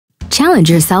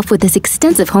Challenge yourself with this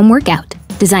extensive home workout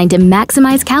designed to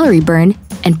maximize calorie burn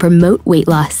and promote weight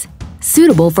loss,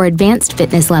 suitable for advanced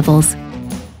fitness levels.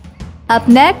 Up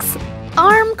next,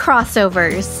 arm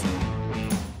crossovers.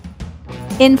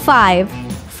 In 5,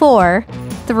 4,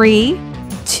 3,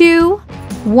 2,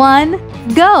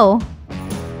 1, go!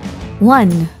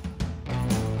 1,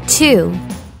 2,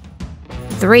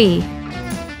 3,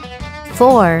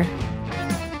 4,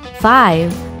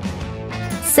 5,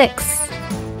 6,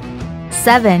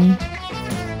 7,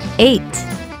 8,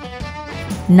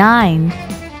 9,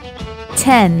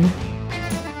 10,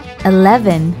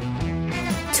 11,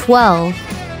 12,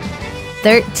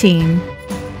 13,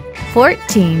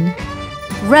 14.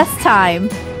 Rest time.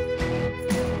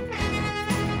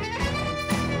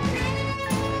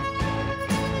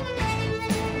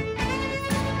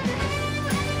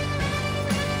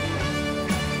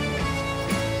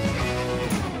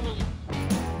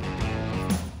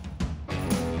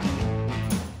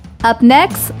 Up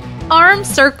next, arm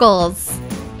circles.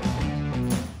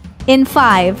 In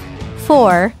 5,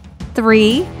 4,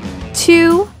 3,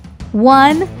 2,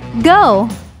 1, go!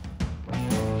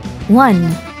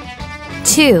 1,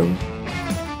 2,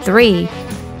 3,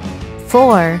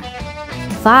 4,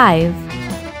 5,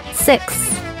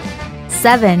 6,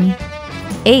 7,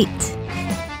 8,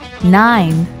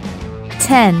 9,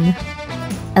 10,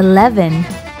 11,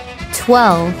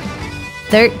 12,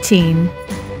 13,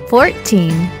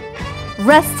 14.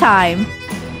 Rest time.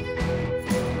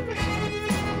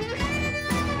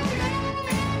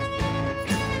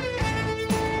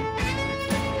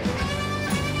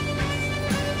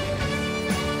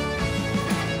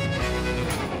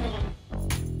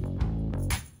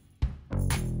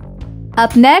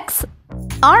 Up next,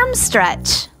 arm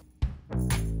stretch.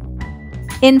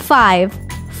 In 5,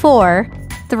 4,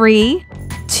 3,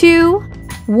 2,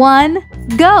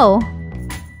 1, go!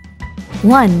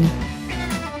 1,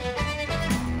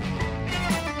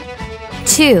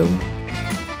 2,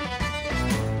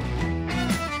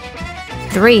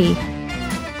 3,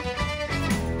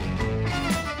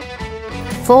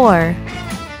 4,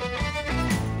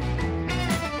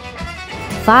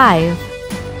 5,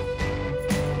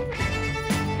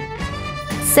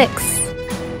 6,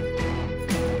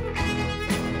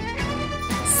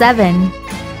 7,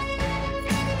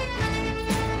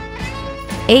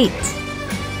 8,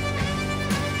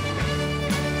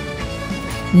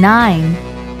 9,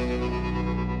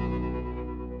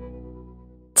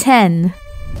 10,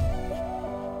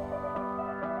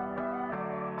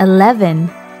 11,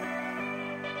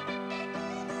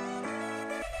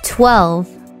 12.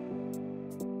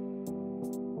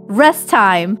 Rest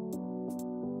time.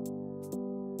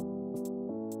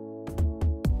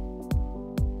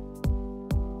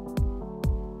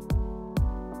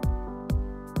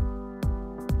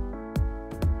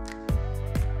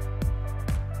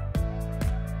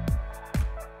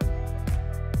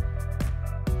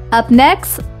 Up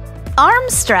next, arm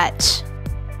stretch.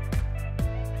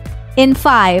 In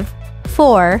 5,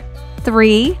 4,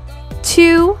 3,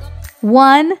 2,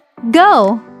 1,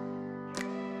 go!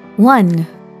 1,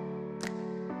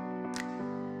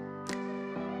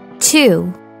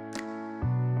 2,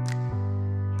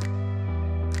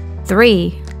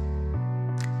 3,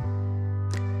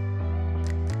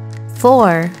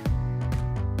 4,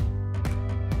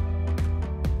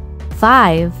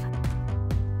 5,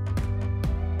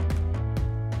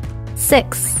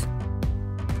 6,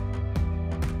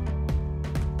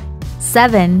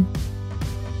 7,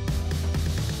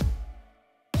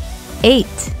 8,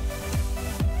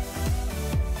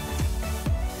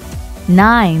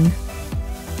 9,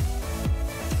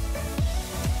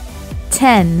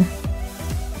 10,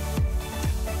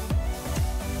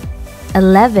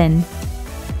 11,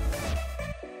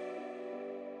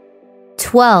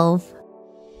 12.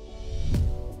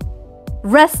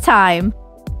 Rest time.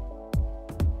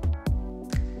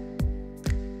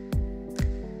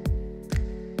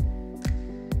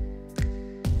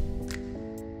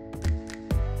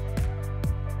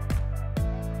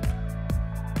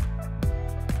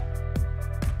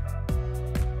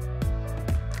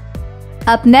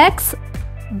 Up next,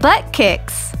 butt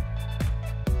kicks.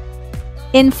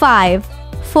 In 5,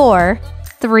 4,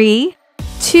 3,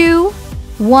 2,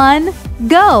 1,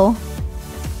 go!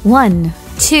 1,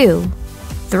 2,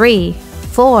 3,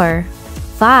 4,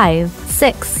 5,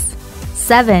 6,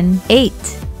 7, 8,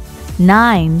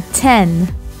 9, 10,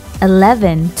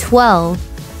 11, 12,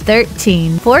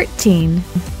 13, 14.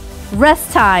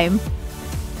 Rest time.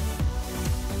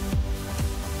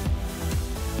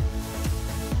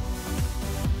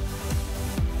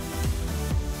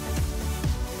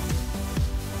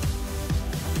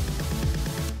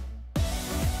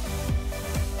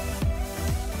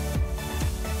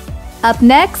 Up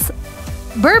next,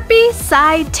 burpee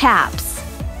side taps.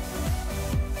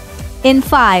 In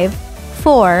 5,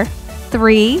 4,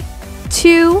 3,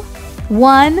 2,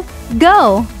 1,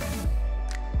 go!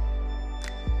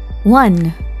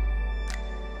 1,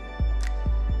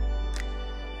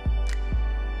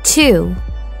 2,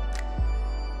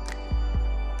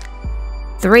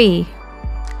 3,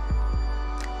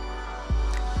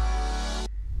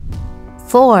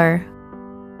 4,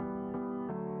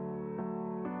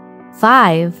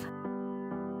 5,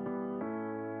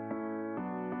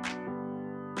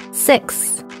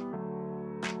 6,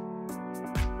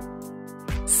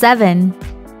 7,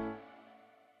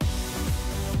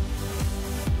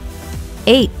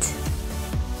 8,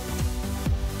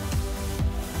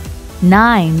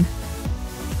 9,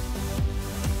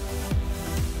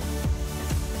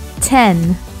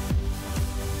 10,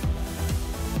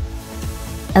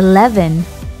 11,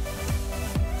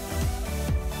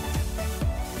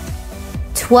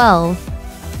 12,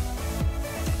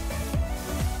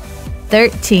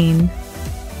 13,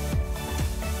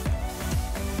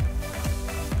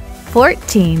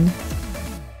 14.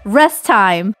 Rest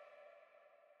time.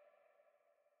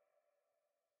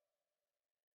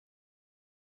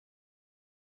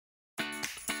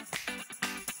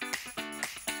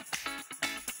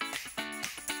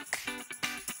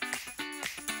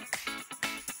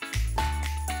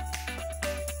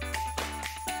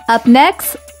 Up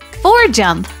next, 4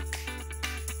 jump.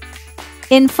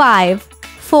 In 5,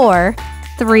 4,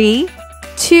 3,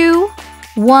 2,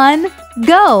 1,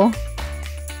 go!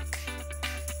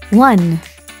 1,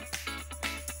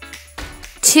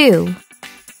 2,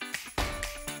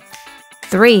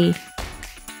 3,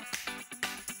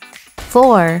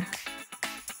 4,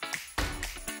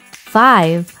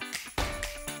 5,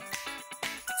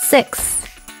 6,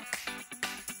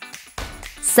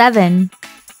 7,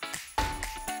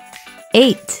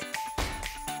 8,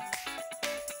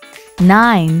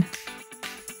 9,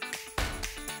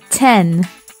 10,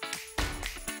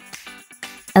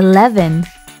 11,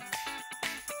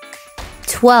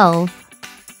 12,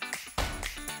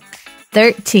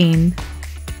 13,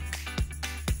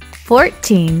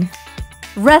 14.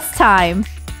 Rest time.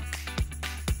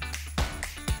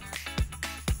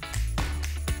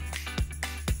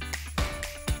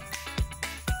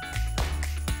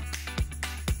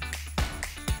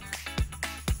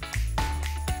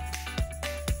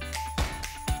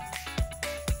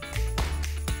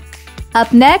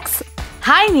 Up next,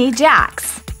 high knee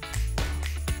jacks.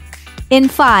 In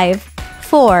 5,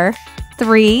 4,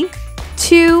 3,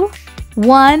 2,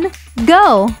 1,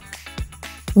 go!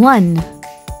 1,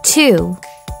 2,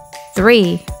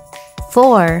 3,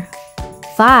 4,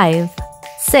 5,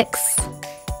 6,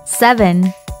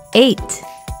 7, 8,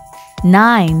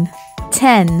 9,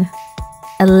 10,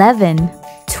 11,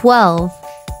 12,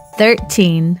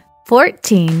 13,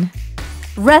 14.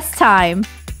 Rest time.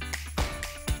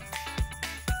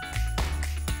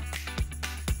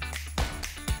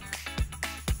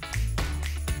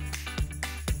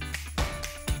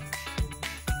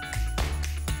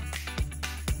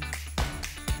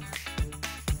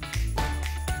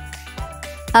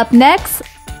 Up next,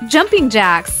 jumping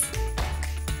jacks.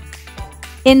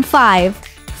 In 5,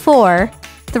 4,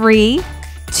 3,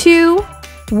 2,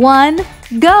 1,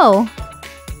 go!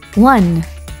 1,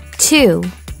 2,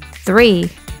 3,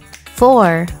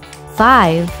 4,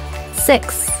 5,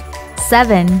 6,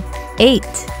 7, 8,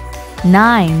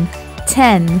 9,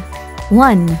 10,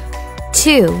 1,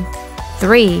 2,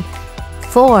 3,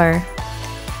 4.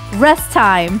 Rest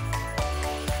time.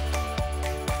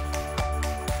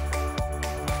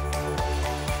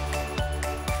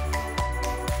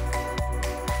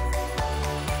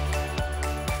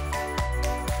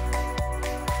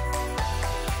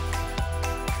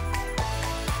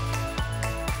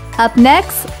 Up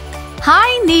next,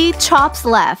 high knee chops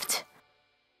left.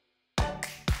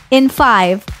 In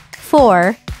 5,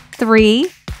 4, 3,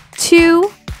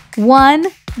 2, 1,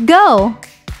 go!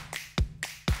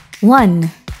 1,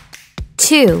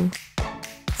 2,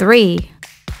 3,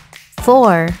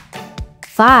 4,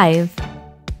 5,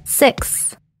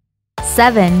 6,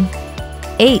 7,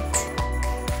 8,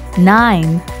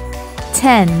 9,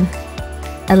 10,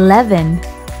 11,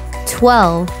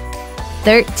 12,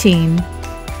 13,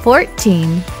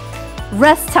 14.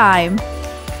 Rest time.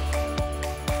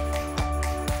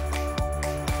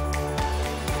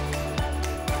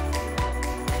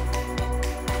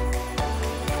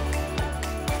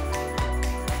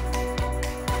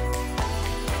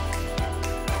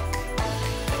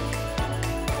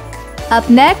 Up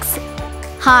next,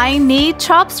 high knee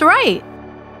chops right.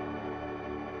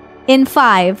 In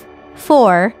 5,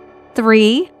 4,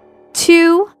 3,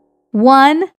 2,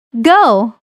 1,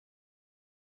 go.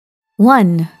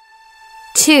 1,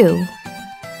 2,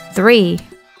 3,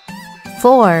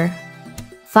 4,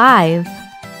 5,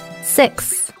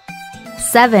 6,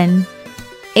 7,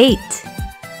 8,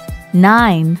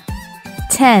 9,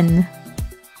 10,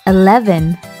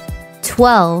 11,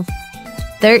 12,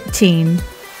 13,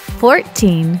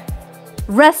 14.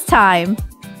 Rest time.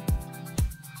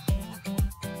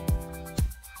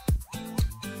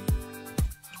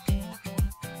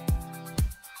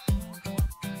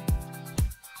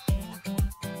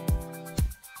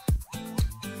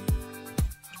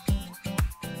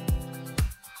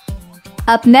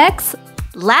 Up next,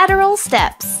 lateral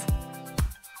steps.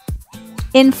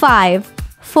 In 5,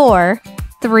 4,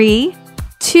 3,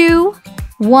 2,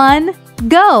 1,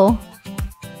 go.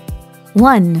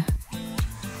 1,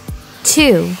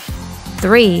 2,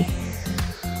 3,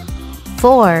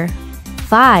 4,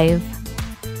 5,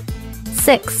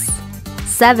 6,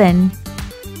 7,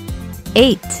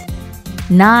 8,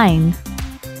 9,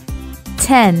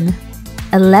 10,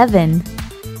 11,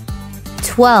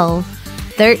 12,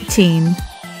 13,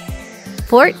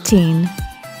 14.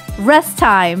 Rest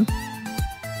time.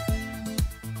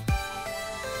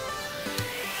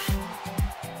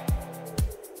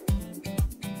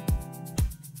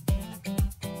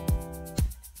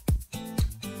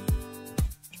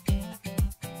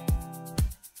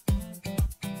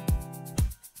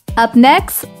 Up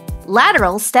next,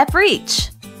 lateral step reach.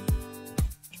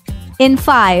 In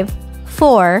 5,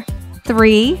 4,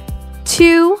 3,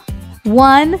 2,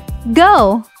 1,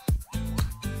 go.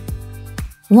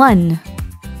 1,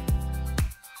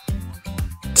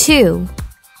 2,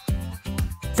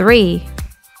 3,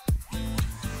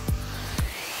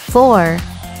 4,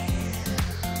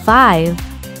 5,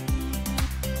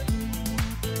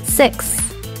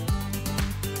 6,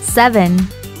 7,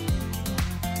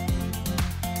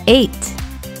 8,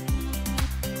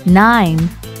 9,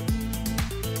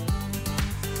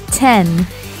 10,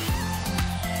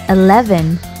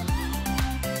 11,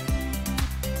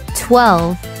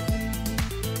 12,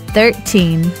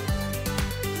 13,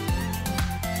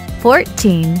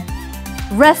 14.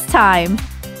 Rest time.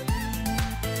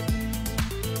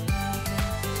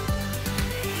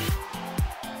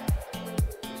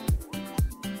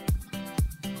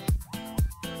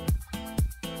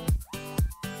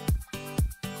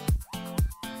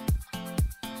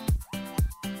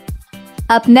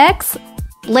 Up next,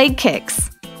 leg kicks.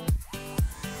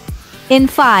 In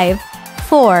 5,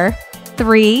 4,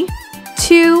 3,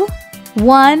 2,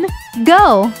 1,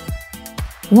 go.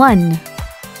 1,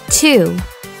 2,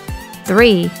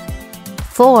 3,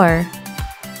 4,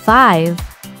 5,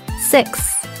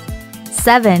 6,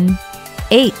 7,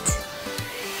 8,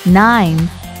 9,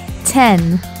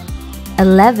 10,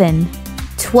 11,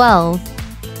 12,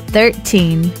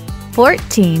 13,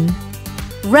 14.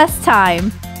 Rest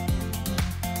time.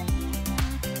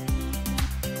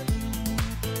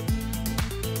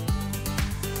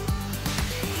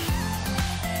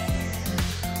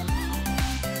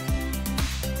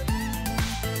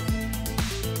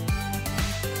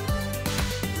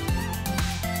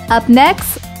 Up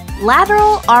next,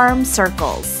 lateral arm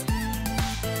circles.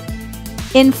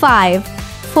 In 5,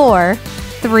 4,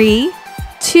 3,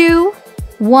 2,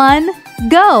 1,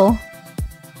 go.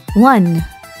 1,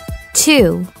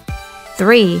 2,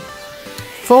 3,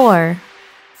 4,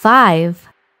 5,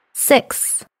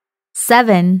 6,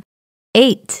 7,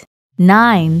 8,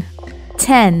 9,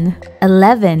 10,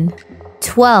 11,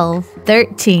 12,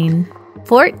 13,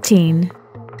 14.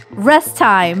 Rest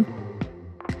time.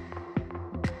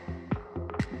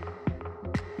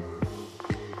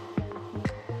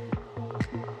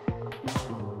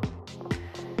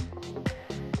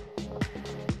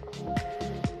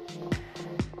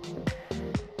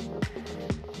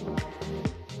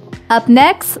 Up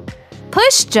next,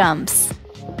 push jumps.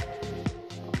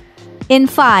 In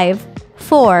 5,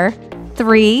 4,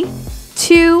 3,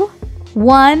 2,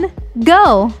 1,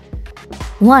 go.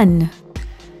 1,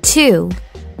 2,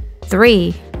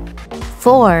 3,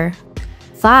 4,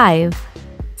 5,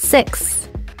 6,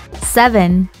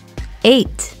 7,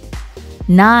 8,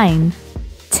 9,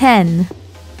 10,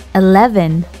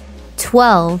 11,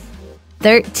 12,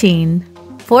 13,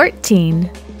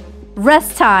 14.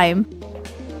 Rest time.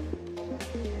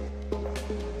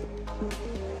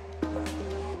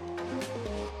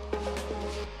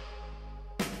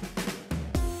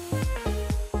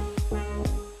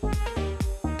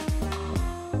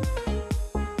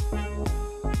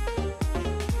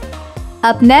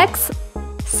 Up next,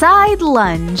 side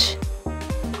lunge.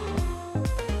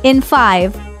 In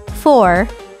 5, 4,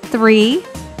 3,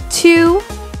 2,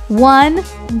 1,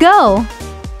 go.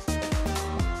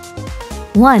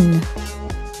 1,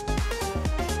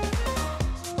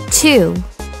 2,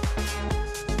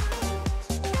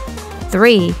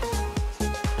 3,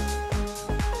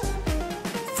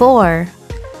 4,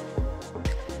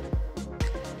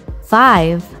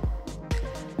 5,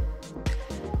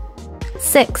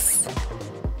 6,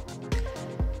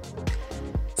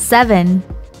 7,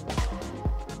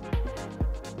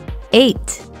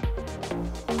 8,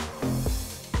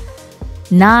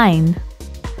 9,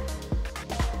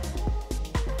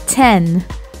 10,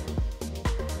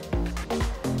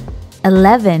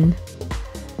 11,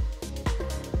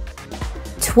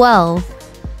 12,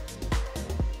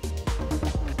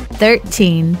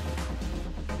 13,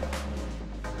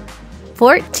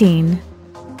 14.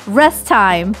 Rest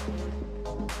time.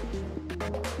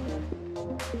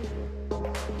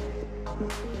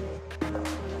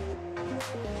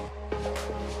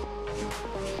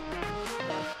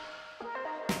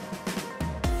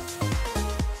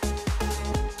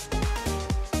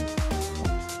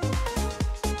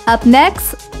 Up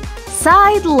next,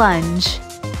 side lunge.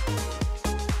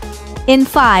 In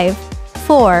 5,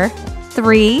 4,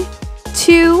 3,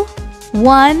 2,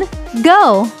 1,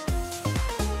 go!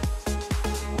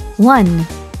 1,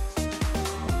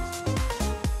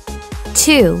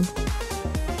 2,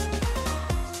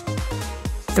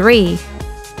 3,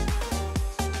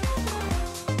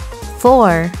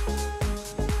 4,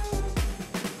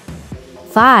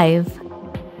 5,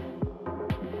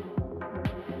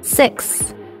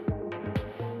 6,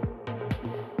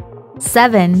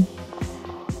 7,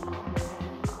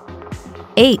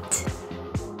 8,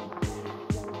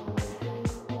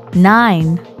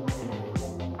 9,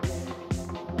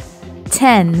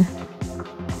 10,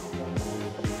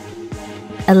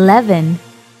 11,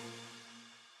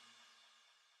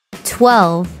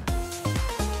 12,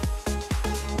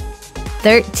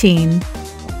 13,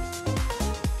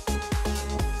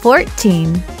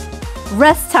 14.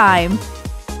 Rest time.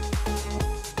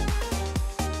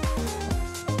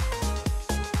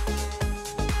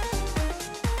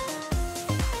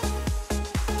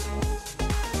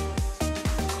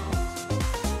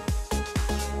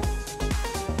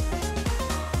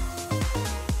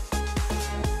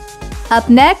 Up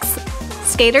next,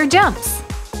 skater jumps.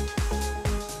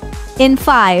 In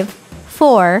 5,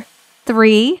 4,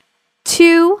 3,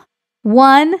 2,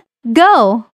 1,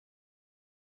 go!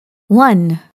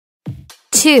 1,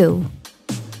 2,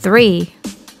 3,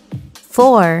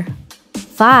 4,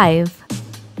 5,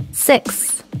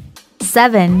 6,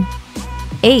 7,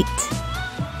 8,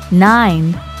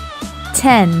 9,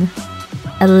 10,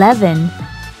 11,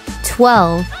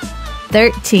 12,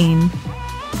 13,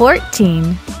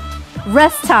 14.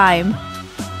 Rest time.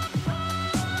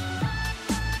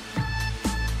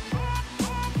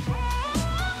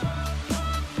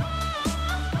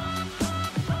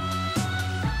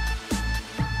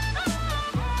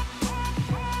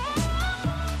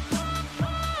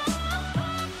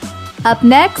 Up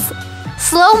next,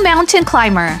 slow mountain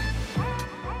climber.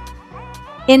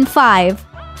 In 5,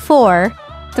 4,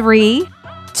 3,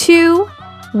 2,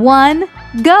 1,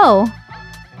 go!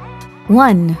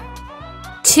 1,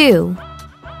 2,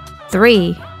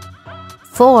 3,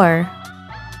 4,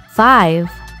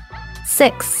 5,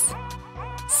 6,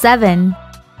 7,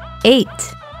 8,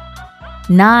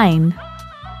 9,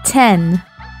 10,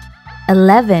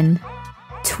 11,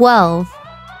 12,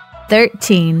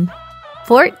 13,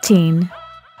 14.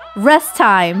 Rest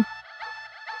time.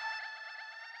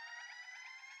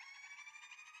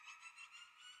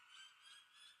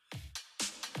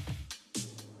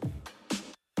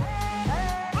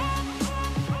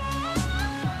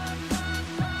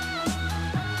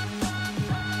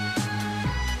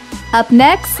 Up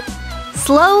next,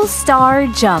 slow star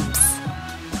jumps.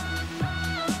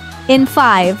 In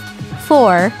 5,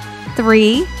 4,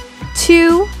 3,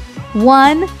 2,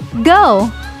 1,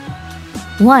 go!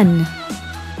 1,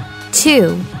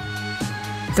 2,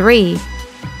 3,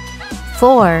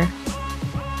 4,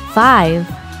 5,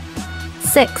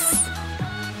 6,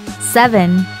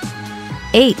 7,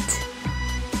 8,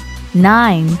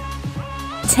 9,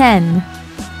 10,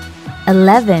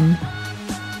 11,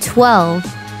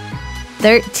 12,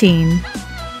 13,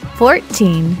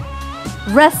 14.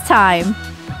 Rest time.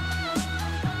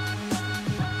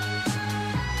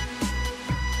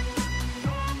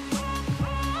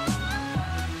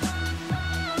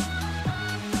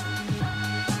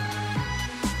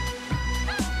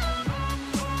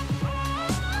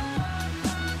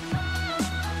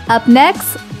 Up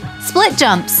next, split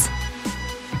jumps.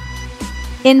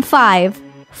 In 5,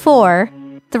 4,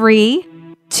 3,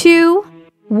 2,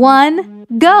 1,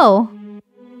 go!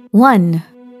 1,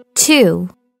 2,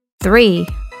 3,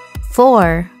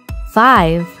 4,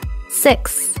 5,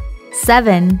 6,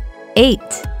 7, 8,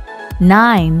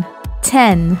 9,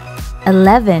 10,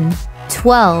 11,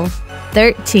 12,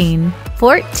 13,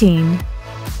 14.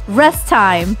 Rest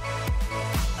time.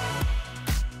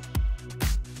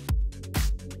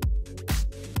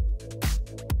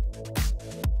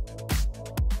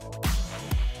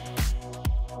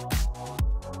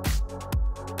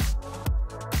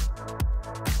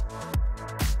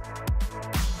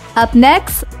 Up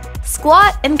next,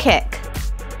 squat and kick.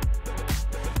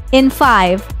 In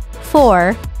 5,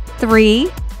 4, 3,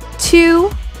 2,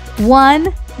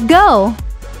 1, go!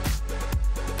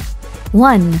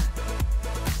 1,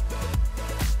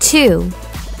 2,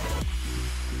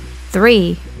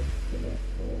 3,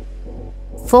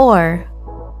 4,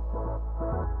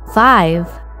 5,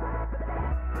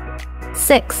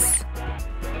 6,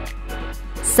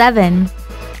 7,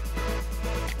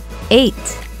 8,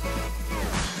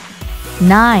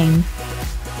 9,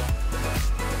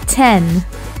 10,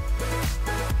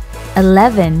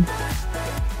 11,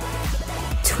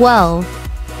 12,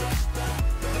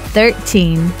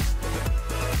 13,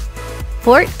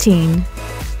 14.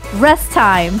 Rest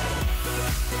time.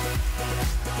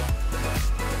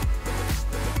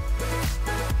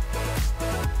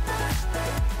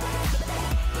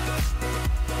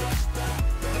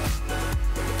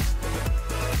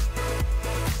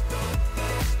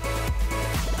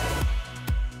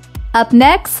 Up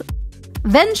next,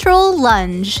 ventral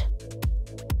lunge.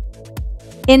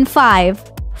 In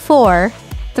 5, 4,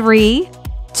 3,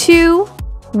 2,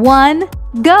 1,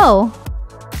 go!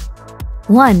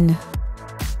 1,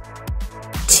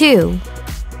 2,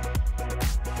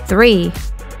 3,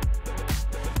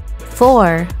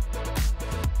 4,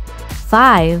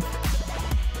 5,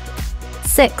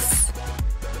 6,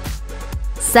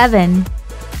 7,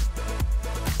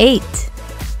 8,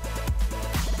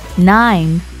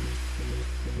 9,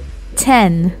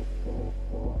 10,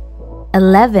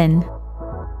 11,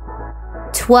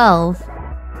 12,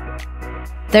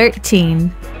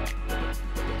 13,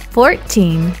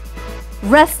 14.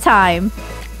 Rest time.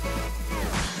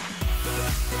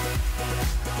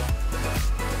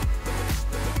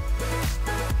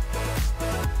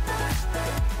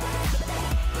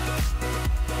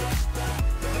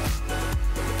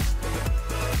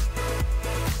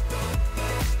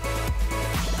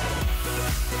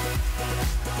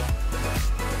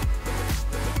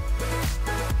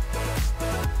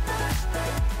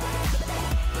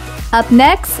 Up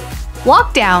next,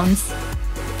 walk downs.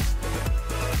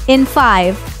 In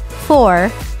 5, 4,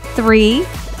 3,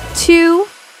 2,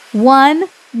 1,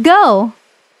 go!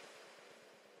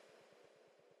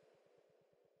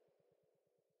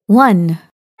 1,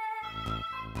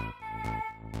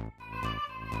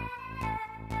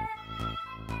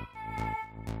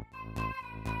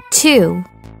 2,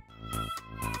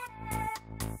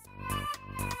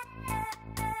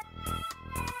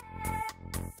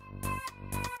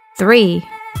 3,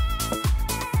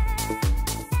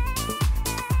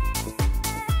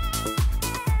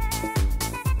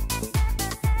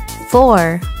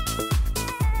 4,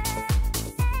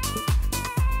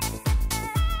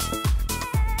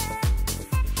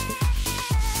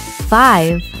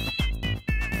 5,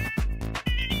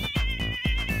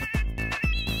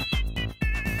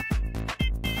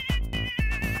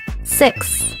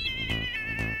 6,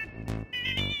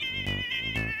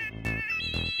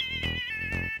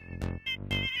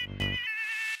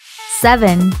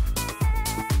 7,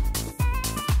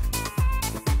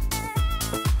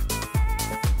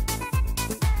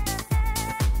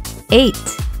 8,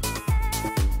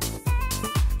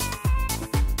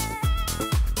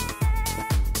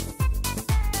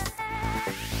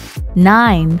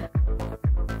 9,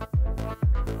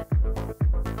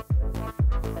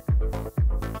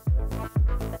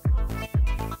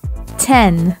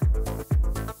 10,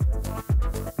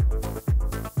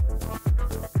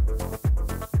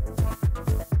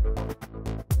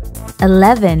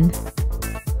 11,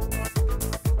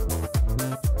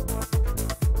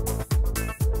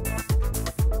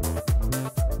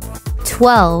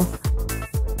 12,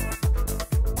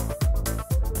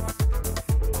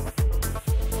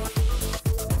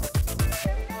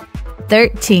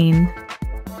 13,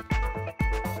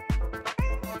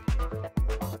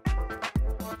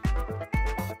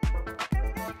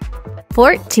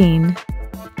 14.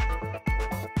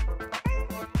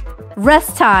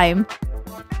 Rest time.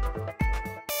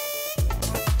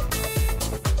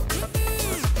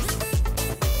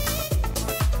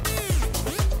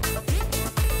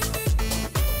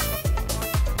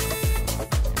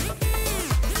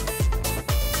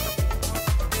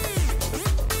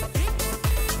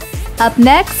 Up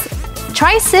next,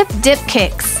 tricep dip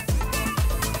kicks.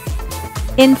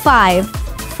 In 5,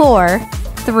 4,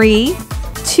 3,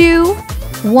 2,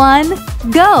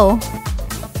 1, go!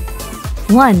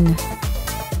 1,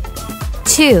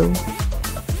 2,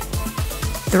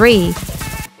 3,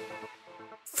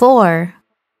 4,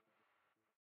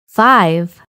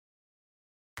 5,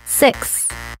 6,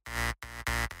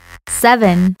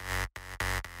 7,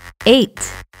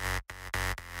 8,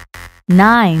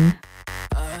 9,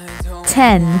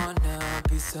 10,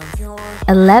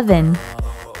 11,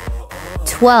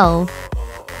 12,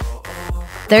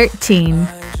 13,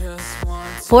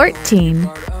 14.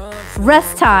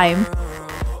 Rest time.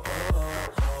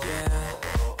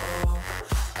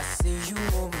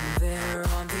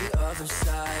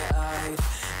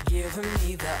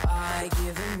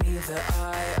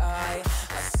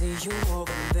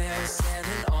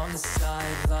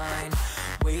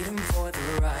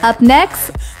 Up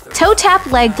next, toe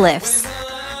tap leg lifts.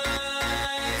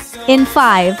 In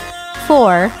 5,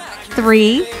 4,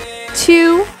 3,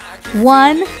 2,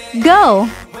 1, go!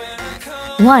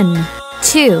 1,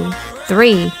 2,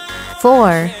 3,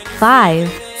 4,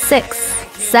 5, 6,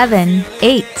 7,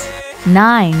 8,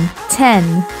 9,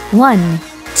 10. 1,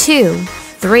 2,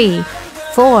 3,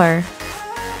 4.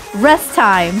 Rest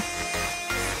time.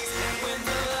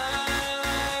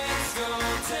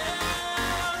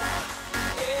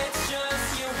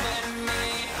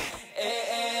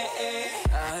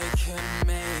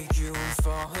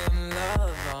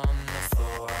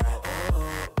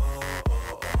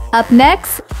 Up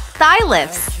next, thigh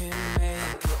lifts.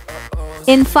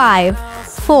 In 5,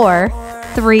 4,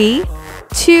 3,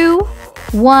 2,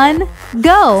 1,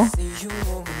 go!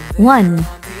 1,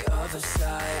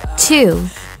 2,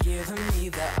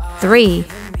 3,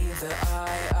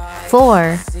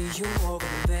 4,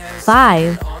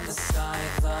 5,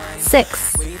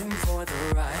 6,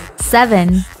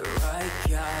 7,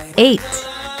 8,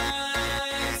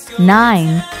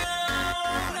 9,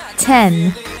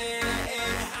 10,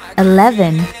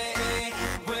 11,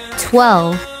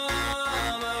 12,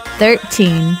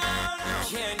 13,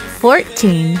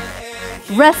 14.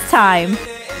 Rest time.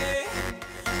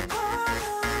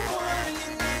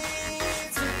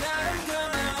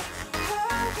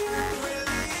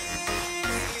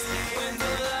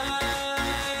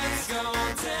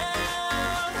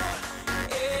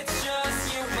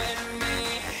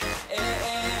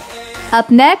 Up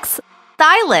next,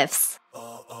 thigh lifts.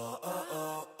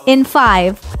 In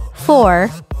 5, 4,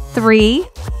 3,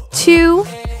 2,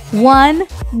 1,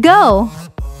 go!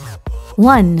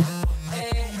 1,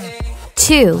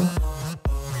 2,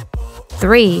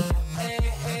 3,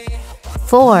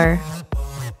 4,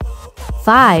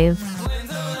 5,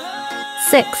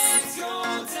 6,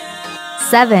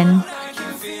 7,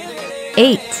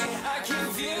 8,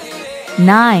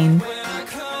 9,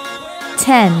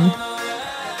 10,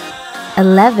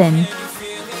 11,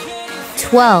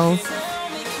 12,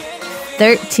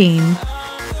 13,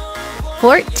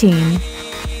 14.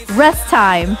 Rest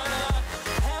time.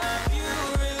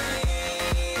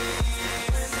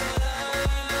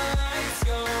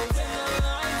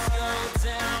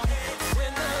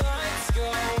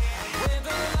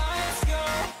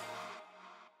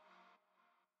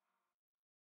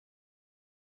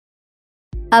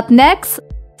 Up next,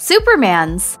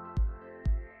 Supermans.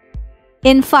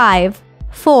 In 5,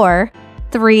 4,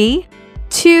 3,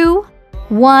 2,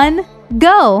 1,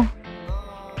 go!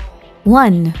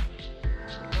 1,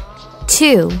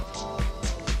 2,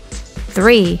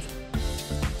 3,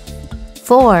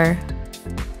 4,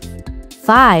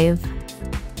 5,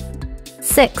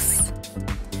 6,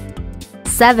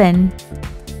 7,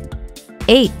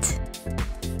 8,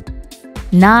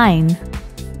 9,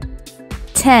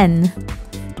 10,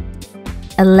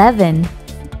 11,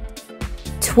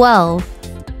 12,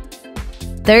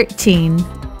 13,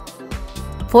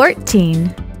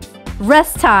 14.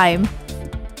 Rest time.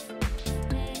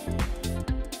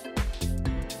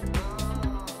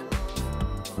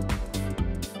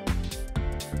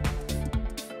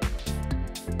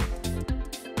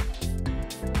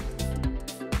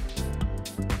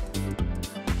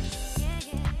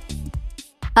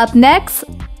 Up next,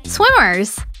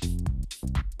 swimmers.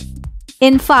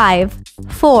 In 5,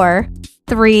 4,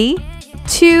 3,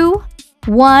 2,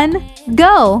 1,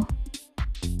 go!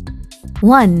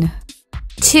 1,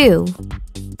 2,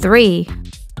 3,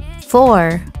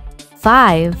 4,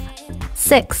 5,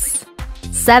 6,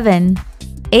 7,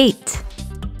 8,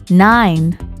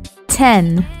 9,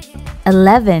 10,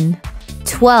 11,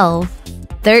 12,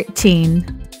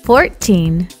 13,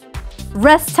 14.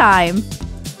 Rest time.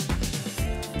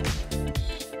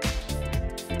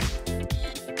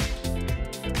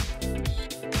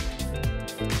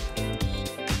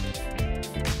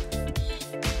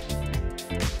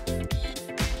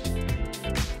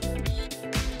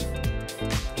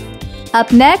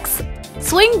 Up next,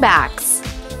 swing backs.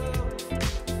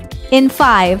 In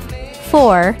 5,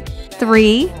 4,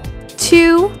 3,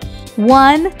 2,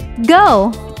 1,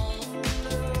 go!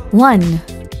 1,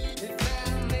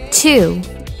 2,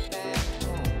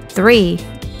 3,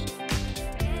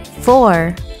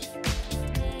 4,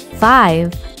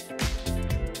 5,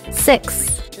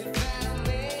 6,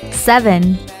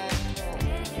 7,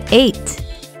 8,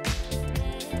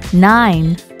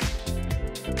 9,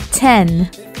 10,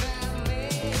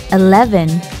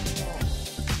 11,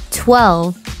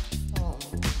 12,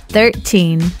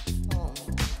 13,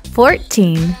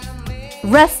 14.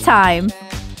 Rest time.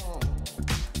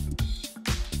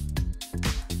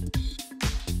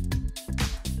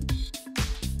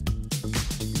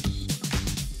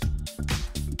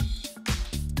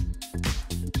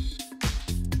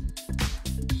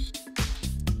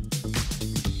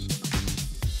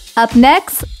 Up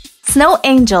next, snow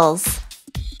angels.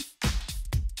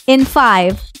 In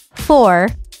 5, 4,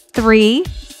 3,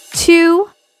 2,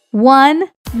 1,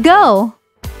 go!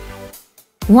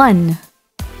 1,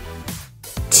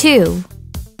 2,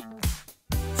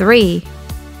 3,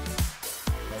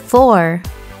 4,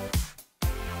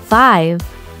 5,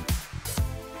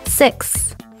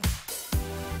 6,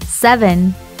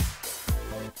 7,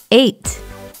 8,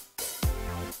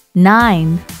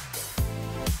 9,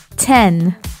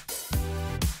 10,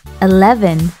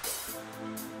 11,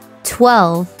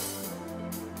 12,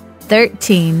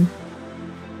 13,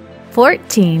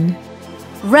 14.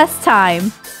 Rest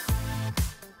time.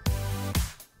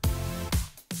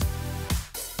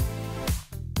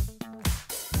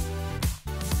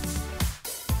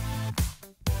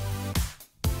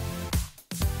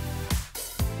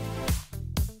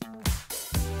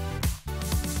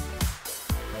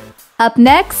 Up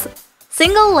next,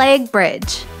 single leg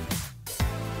bridge.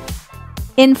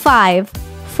 In 5,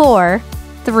 4,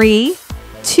 3,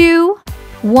 2,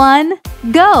 1,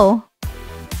 go!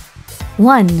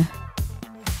 1,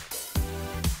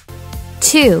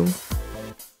 2,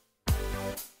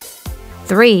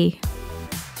 3,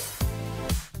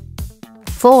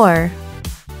 4,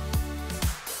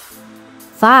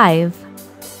 5,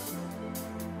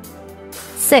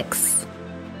 6,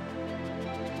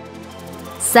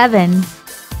 7,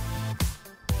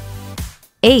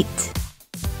 8,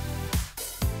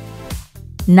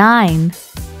 9,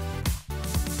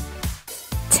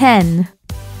 10,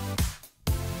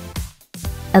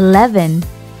 11,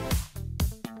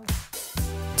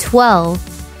 12,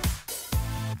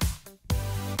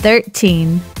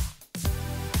 13,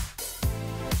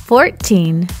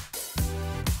 14.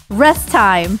 Rest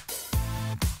time.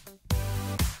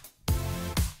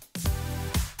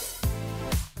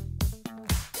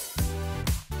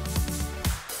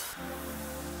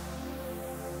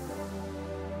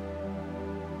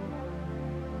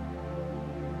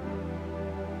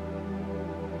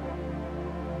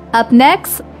 Up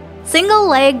next, single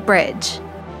leg bridge.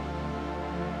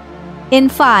 In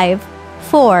 5,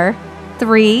 4,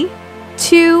 3,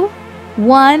 2,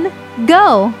 1,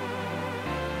 go!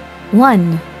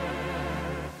 1,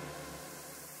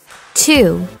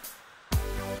 2,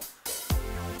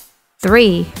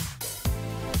 3,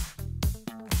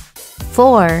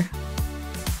 4,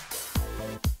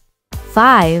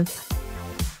 5,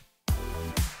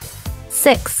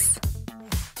 6,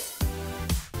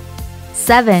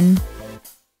 7,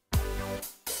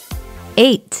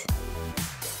 8,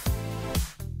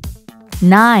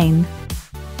 9,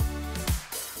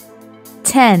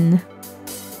 10,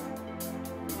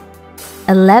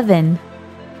 11,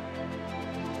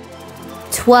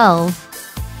 12,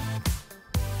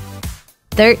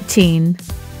 13,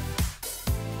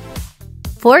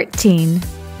 14.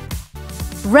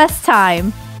 Rest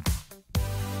time.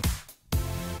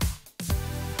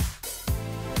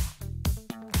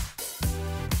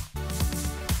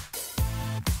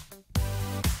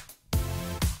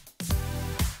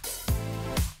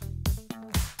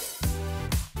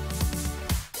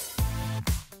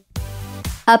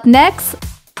 Up next,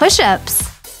 push-ups.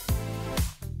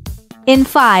 In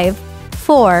 5,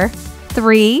 4,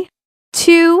 3,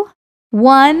 2,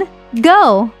 1,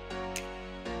 go!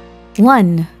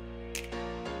 1,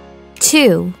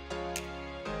 2,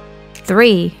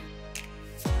 3,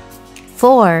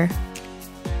 4,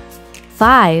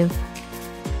 5,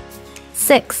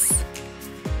 6,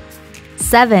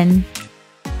 7,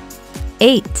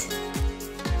 8,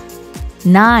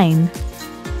 9,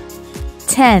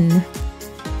 10,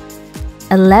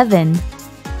 11,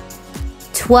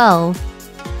 12,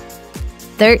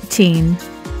 13,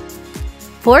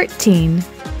 14.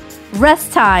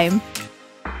 Rest time.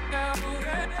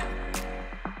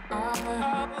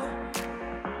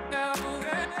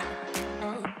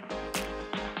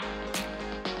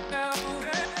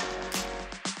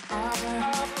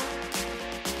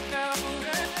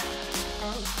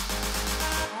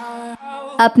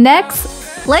 Up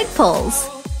next, leg pulls.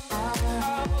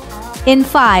 In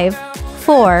 5,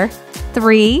 4,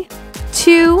 3,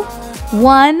 2,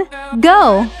 1,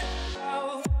 go!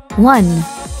 1,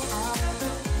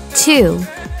 2,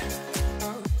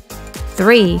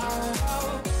 3,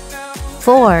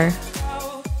 4,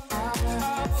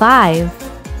 5,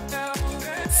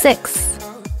 6,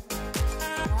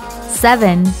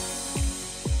 7,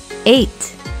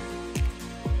 8,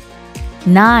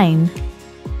 9,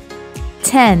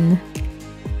 10,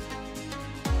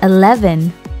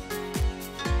 11,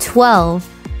 12,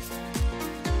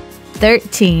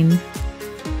 13,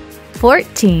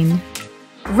 14.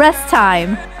 Rest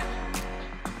time.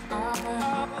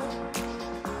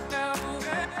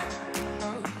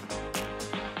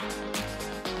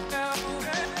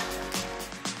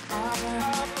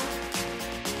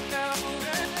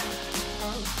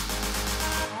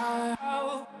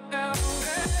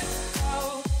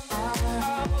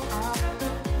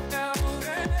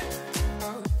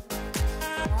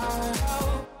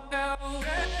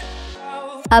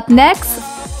 Up next,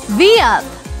 V-up.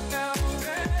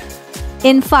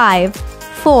 In 5,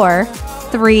 4,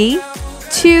 3,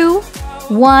 2,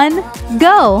 1,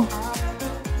 go!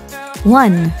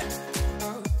 1,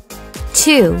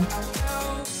 2,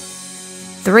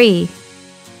 3,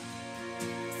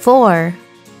 4,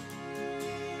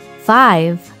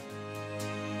 5,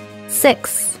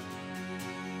 6,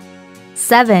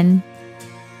 7,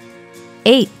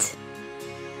 8,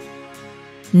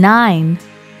 9,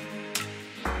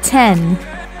 10,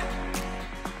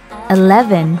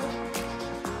 11,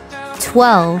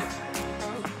 12,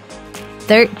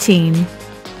 13,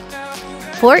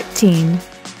 14,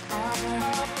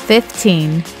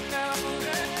 15,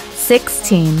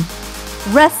 16.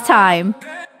 Rest time.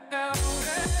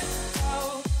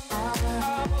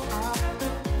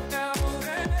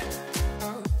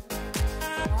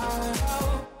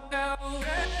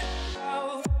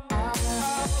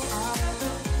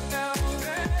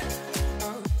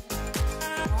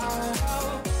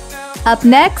 Up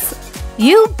next,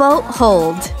 U-boat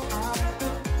hold.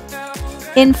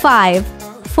 In 5,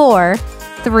 4,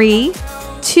 3,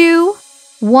 2,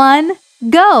 1,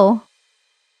 go!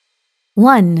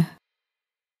 1,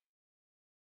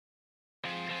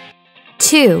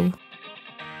 2,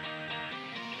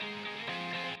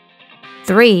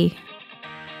 3,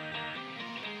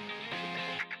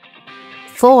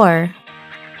 4,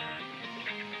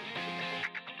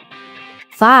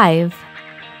 5,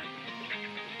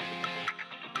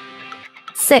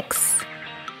 6,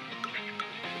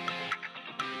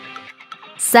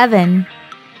 7,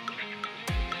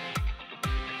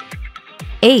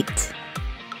 8,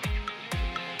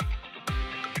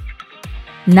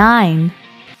 9,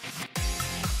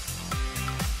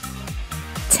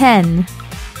 10,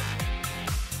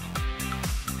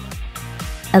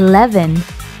 11,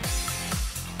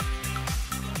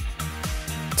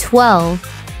 12,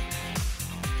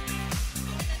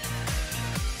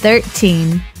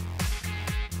 13,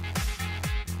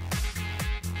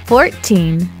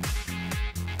 14,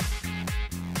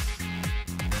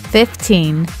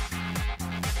 15,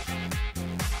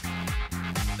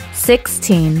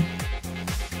 16.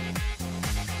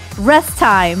 Rest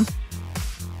time.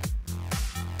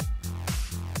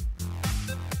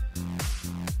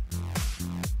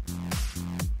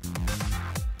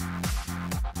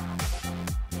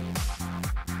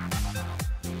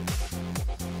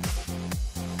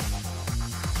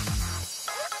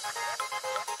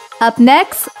 Up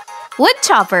next, wood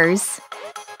choppers.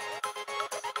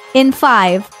 In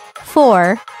 5,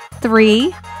 4,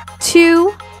 3,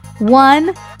 2,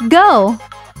 1, go!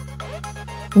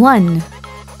 1,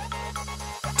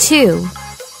 2,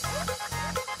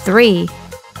 3,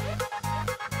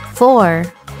 4,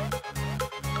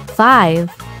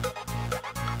 5,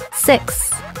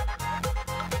 6,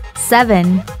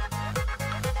 7,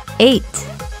 8,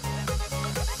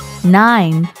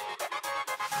 9,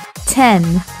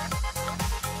 10,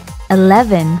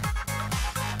 11,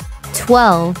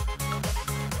 12,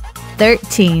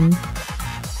 13,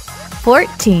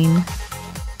 14,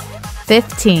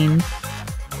 15,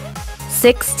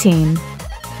 16.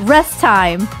 Rest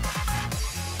time.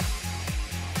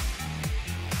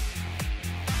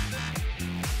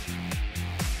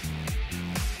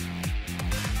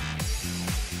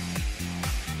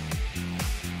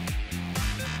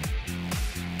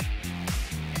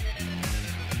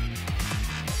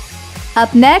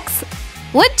 Up next,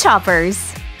 wood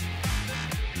choppers.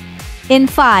 In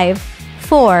 5,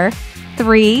 4,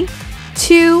 3,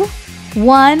 2,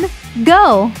 1,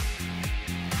 go!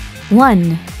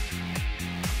 1,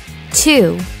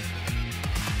 2,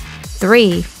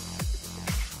 3,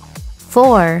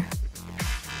 4,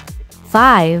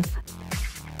 5,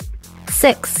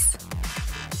 6,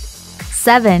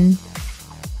 7,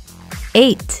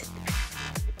 8,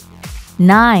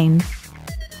 9,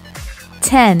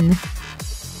 10,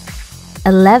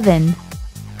 11,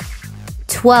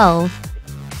 12,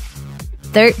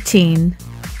 13,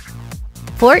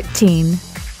 14,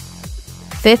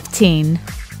 15,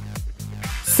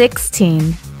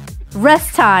 16.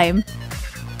 Rest time.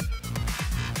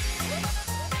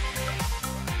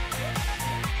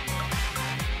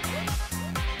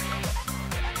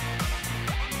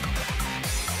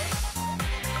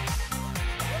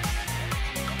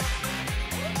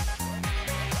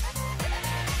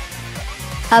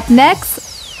 Up next,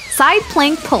 side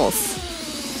plank pulse.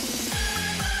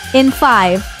 In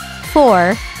 5,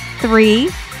 4, 3,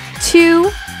 2,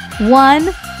 1,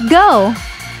 go.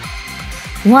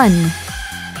 1,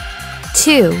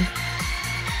 2,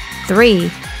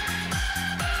 3,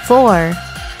 4,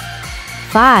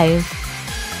 5,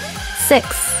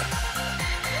 6,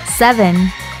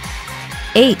 7,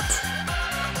 8,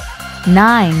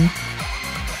 9,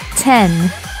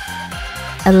 10,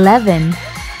 11,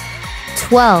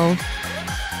 12,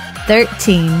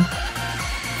 13,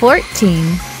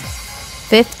 14,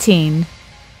 15,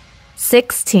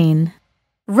 16.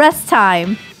 Rest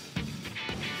time.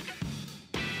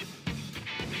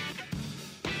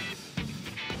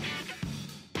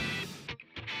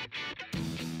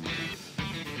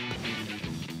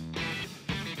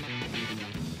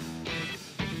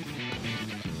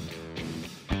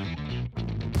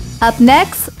 Up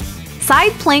next,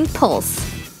 side plank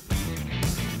pulse.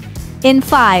 In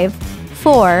 5,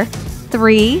 4,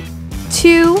 3,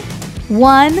 2,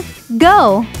 1,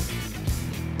 go.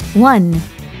 1,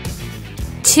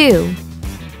 2,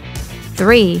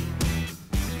 3,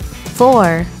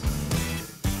 4,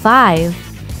 5,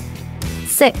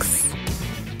 6,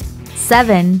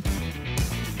 7,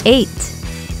 8,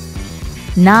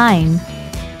 9,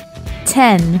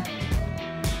 10,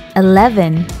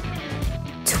 11,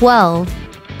 12,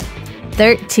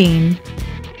 13,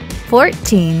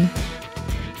 14,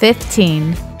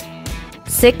 15,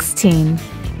 16.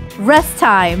 Rest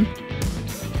time.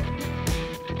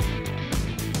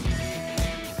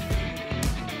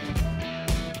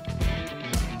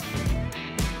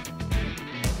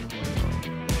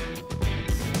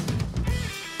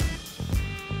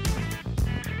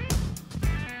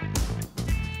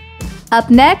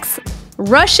 Up next,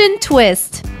 Russian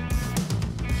twist.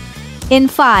 In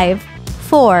 5,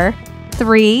 4,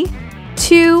 3,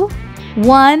 2,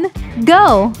 1,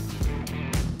 go.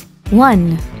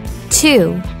 1,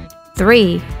 2,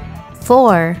 3,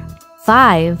 4,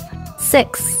 5,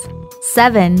 6,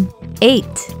 7,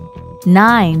 8,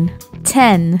 9,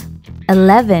 10,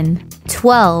 11,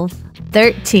 12,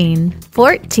 13,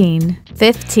 14,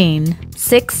 15,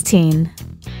 16.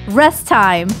 Rest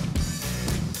time.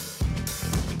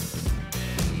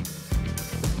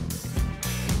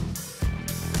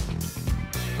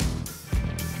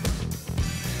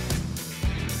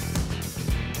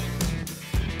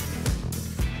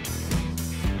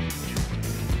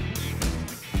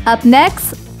 Up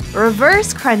next,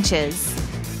 reverse crunches.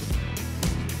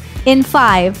 In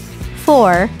 5,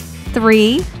 4,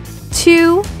 3,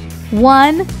 2,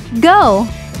 1, go.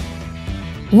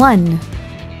 1,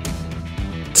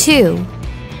 2,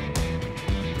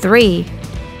 3,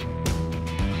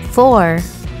 4,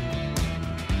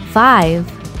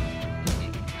 5,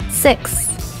 6,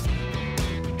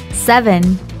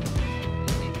 7,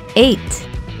 8,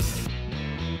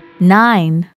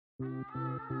 9,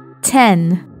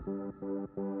 10,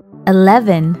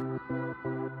 11,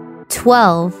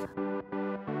 12,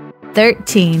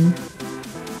 13,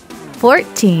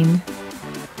 14,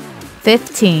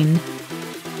 15,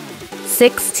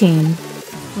 16.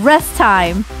 Rest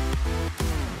time.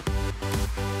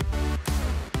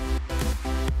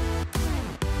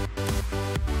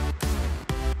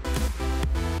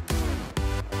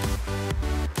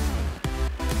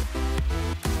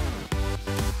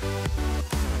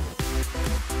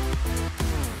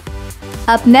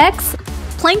 Up next,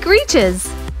 plank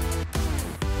reaches.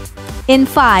 In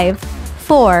 5,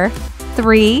 4,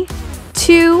 3,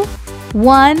 2,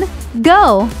 1,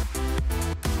 go.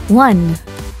 1,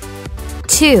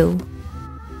 2,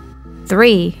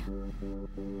 3,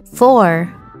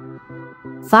 4,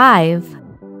 5,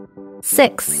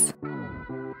 6,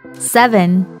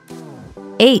 7,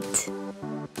 8,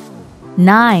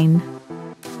 9,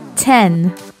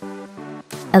 10,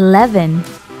 11,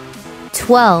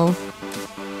 12,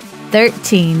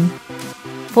 13,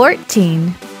 14,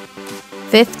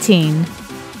 15,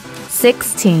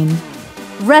 16.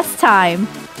 Rest time.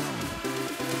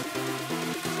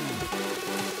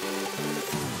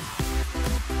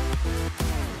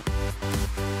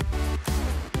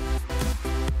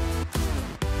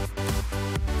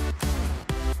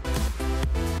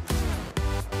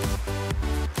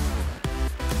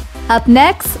 Up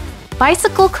next,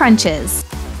 bicycle crunches.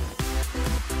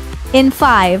 In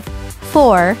 5,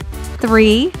 4,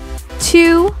 3,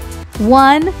 2,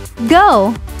 1,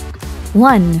 go!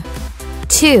 1,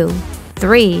 2,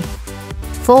 3,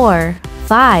 4,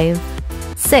 5,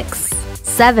 6,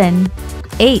 7,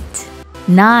 8,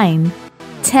 9,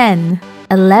 10,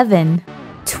 11,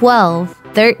 12,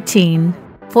 13,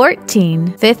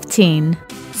 14, 15,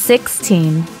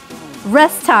 16.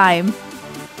 Rest time.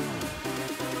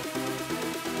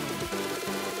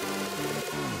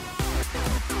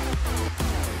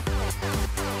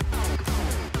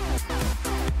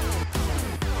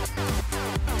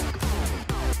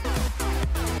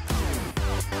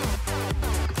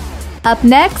 Up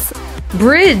next,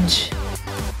 bridge.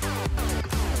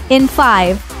 In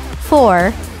 5,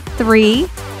 4, 3,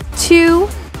 2,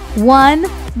 1,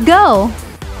 go!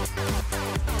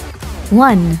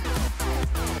 1,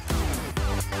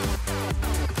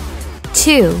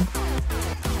 2,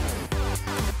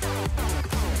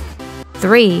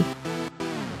 3,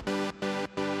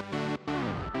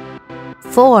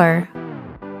 4,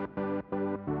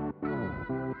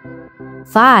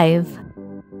 5,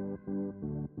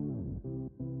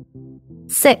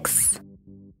 6,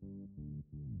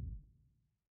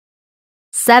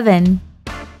 7,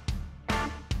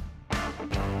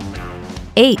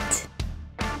 8,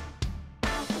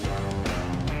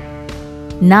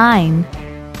 9,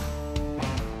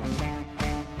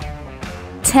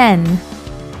 10,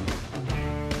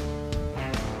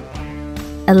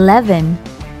 11,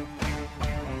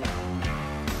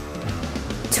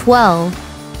 12,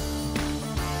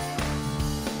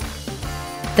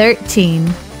 13,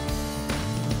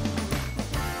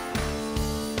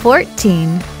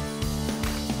 14,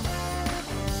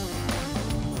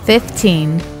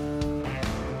 15,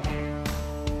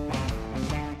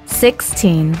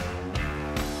 16.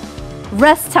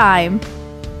 Rest time.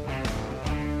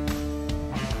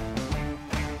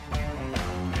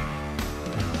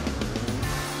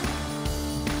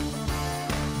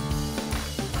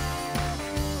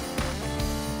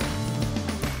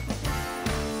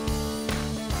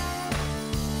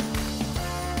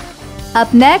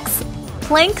 Up next,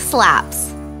 plank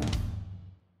slaps.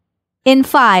 In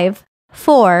 5,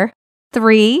 4,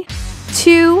 3,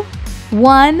 2,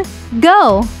 1,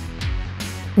 go!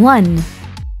 1,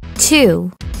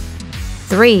 2,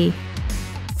 3,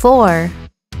 4,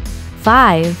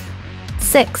 5,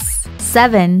 6,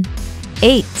 7,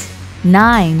 8,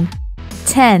 9,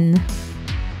 10,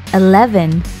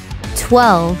 11,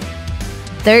 12,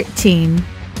 13,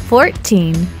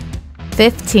 14,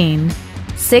 15,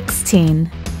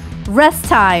 16. Rest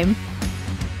time.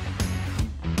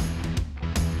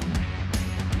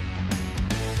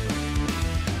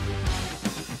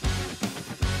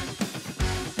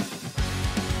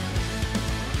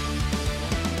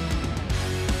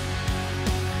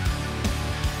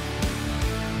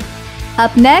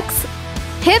 Up next,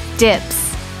 hip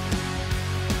dips.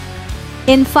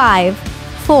 In 5,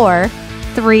 4,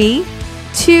 3,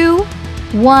 2,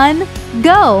 1,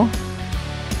 go!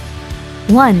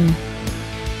 1,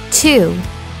 2,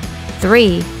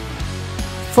 3,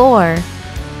 4,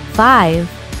 5,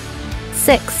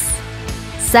 6,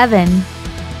 7,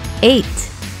 8,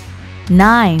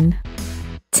 9,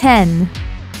 10,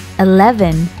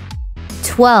 11,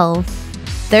 12,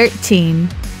 13,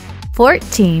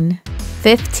 14,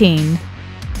 15,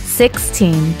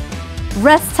 16.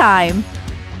 Rest time.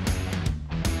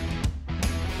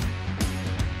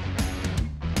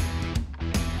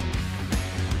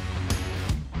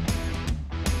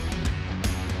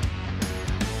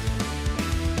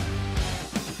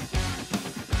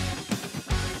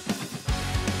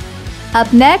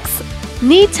 Up next,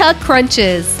 knee tuck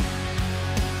crunches.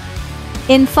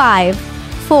 In 5,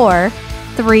 4,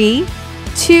 3,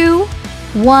 2,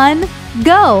 1,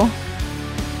 go!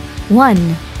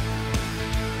 1,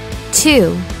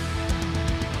 2,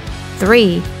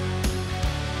 3,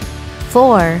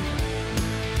 4,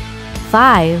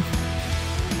 5,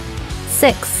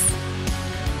 6,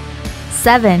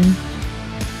 7,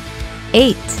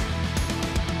 8,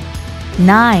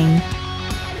 9,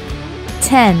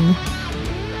 10,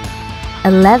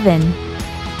 11,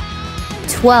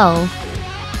 12,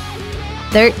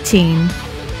 13,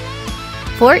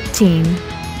 14,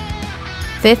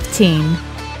 15,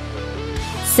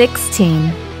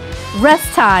 16.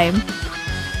 Rest time.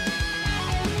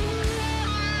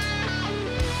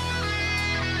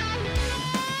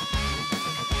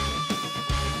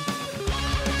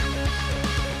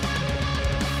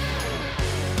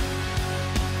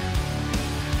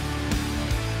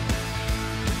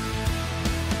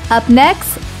 Up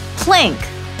next, plank.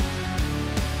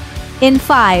 In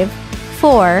 5,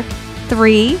 4,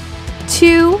 3,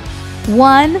 2,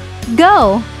 1,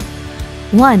 go!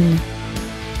 1,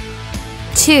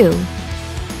 2,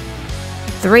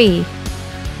 3,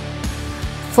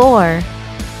 4,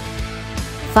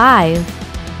 5,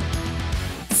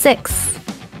 6,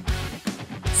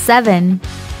 7,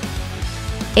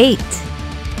 8,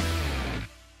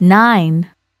 9,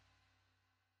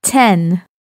 10,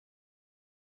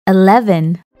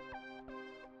 11,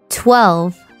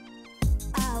 12,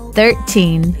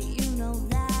 13,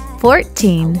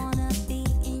 14,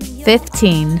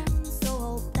 15,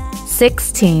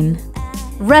 16.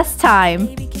 Rest time.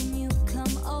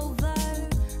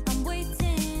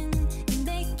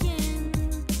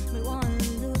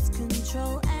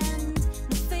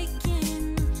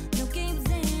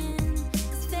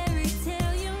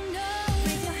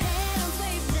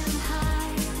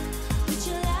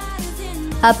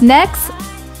 Up next,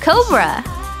 Cobra.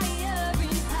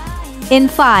 In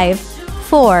 5,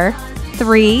 4,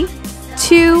 3,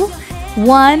 2,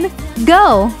 1,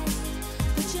 go!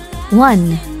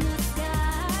 1,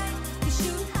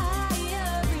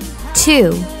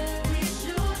 2,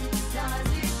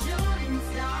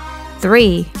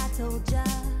 3,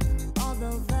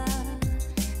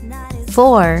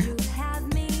 4,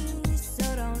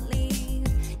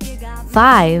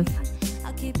 5,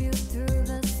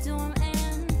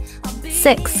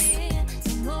 6,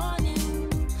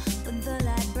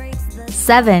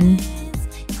 7,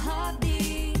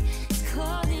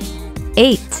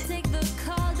 8,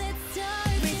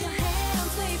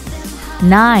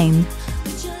 9,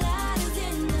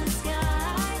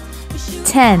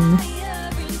 10,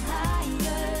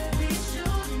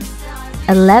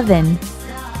 11,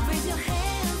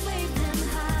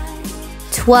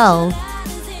 12,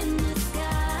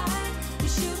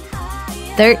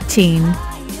 13,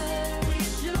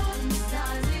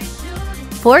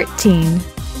 14,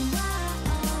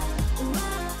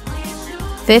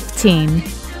 15,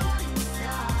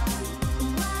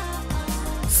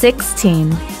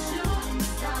 16.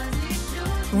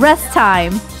 Rest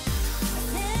time.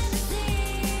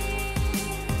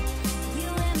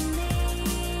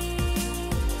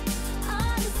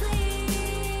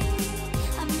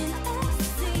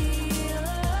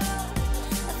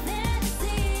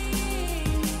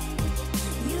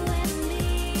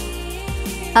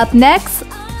 Up next,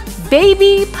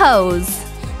 baby pose.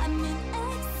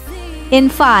 In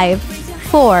 5,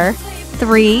 4,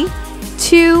 3,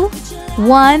 2,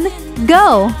 1,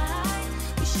 go!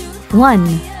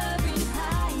 1,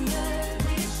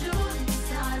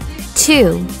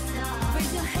 2,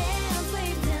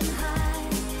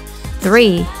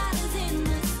 3,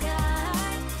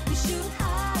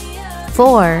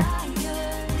 4,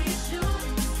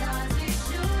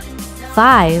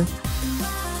 5,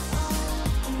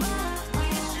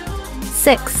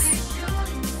 6,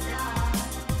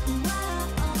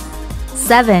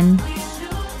 7,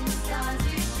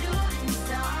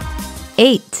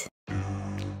 8,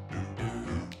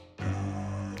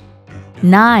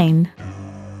 9,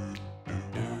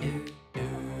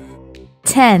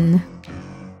 10,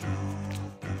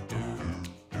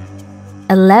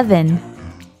 11,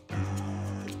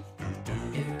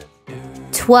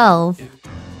 12,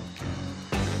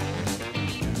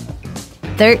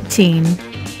 13,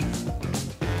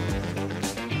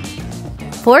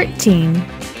 14,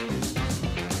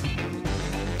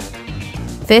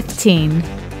 15,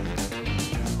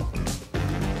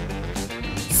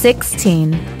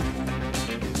 16.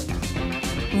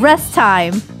 Rest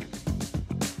time.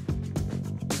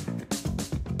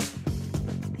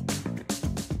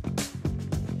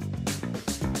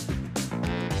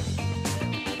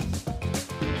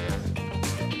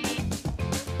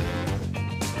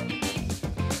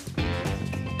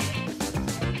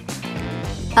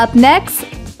 Up next,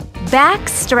 back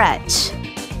stretch.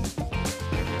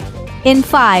 In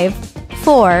 5,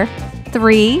 4,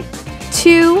 3,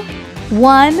 2,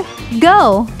 1,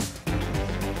 go!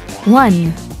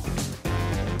 1,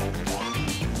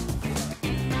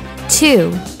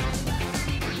 2,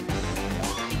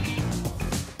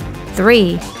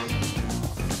 3,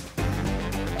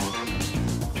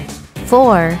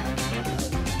 4,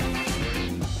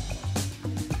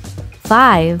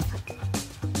 5,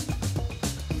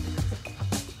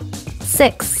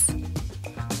 6,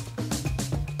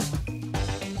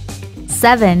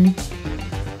 7,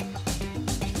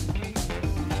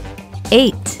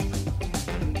 8,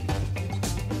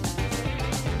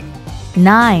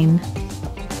 9,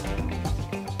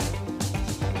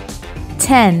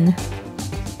 10,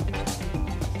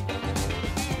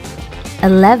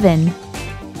 11,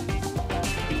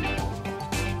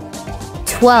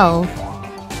 12,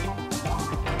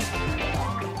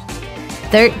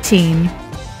 13,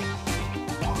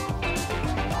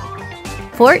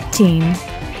 14,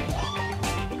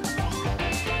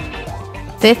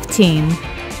 15,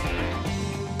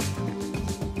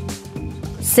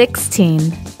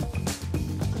 16.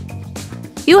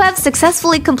 You have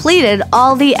successfully completed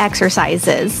all the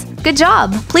exercises. Good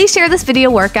job! Please share this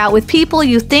video workout with people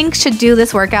you think should do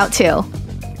this workout too.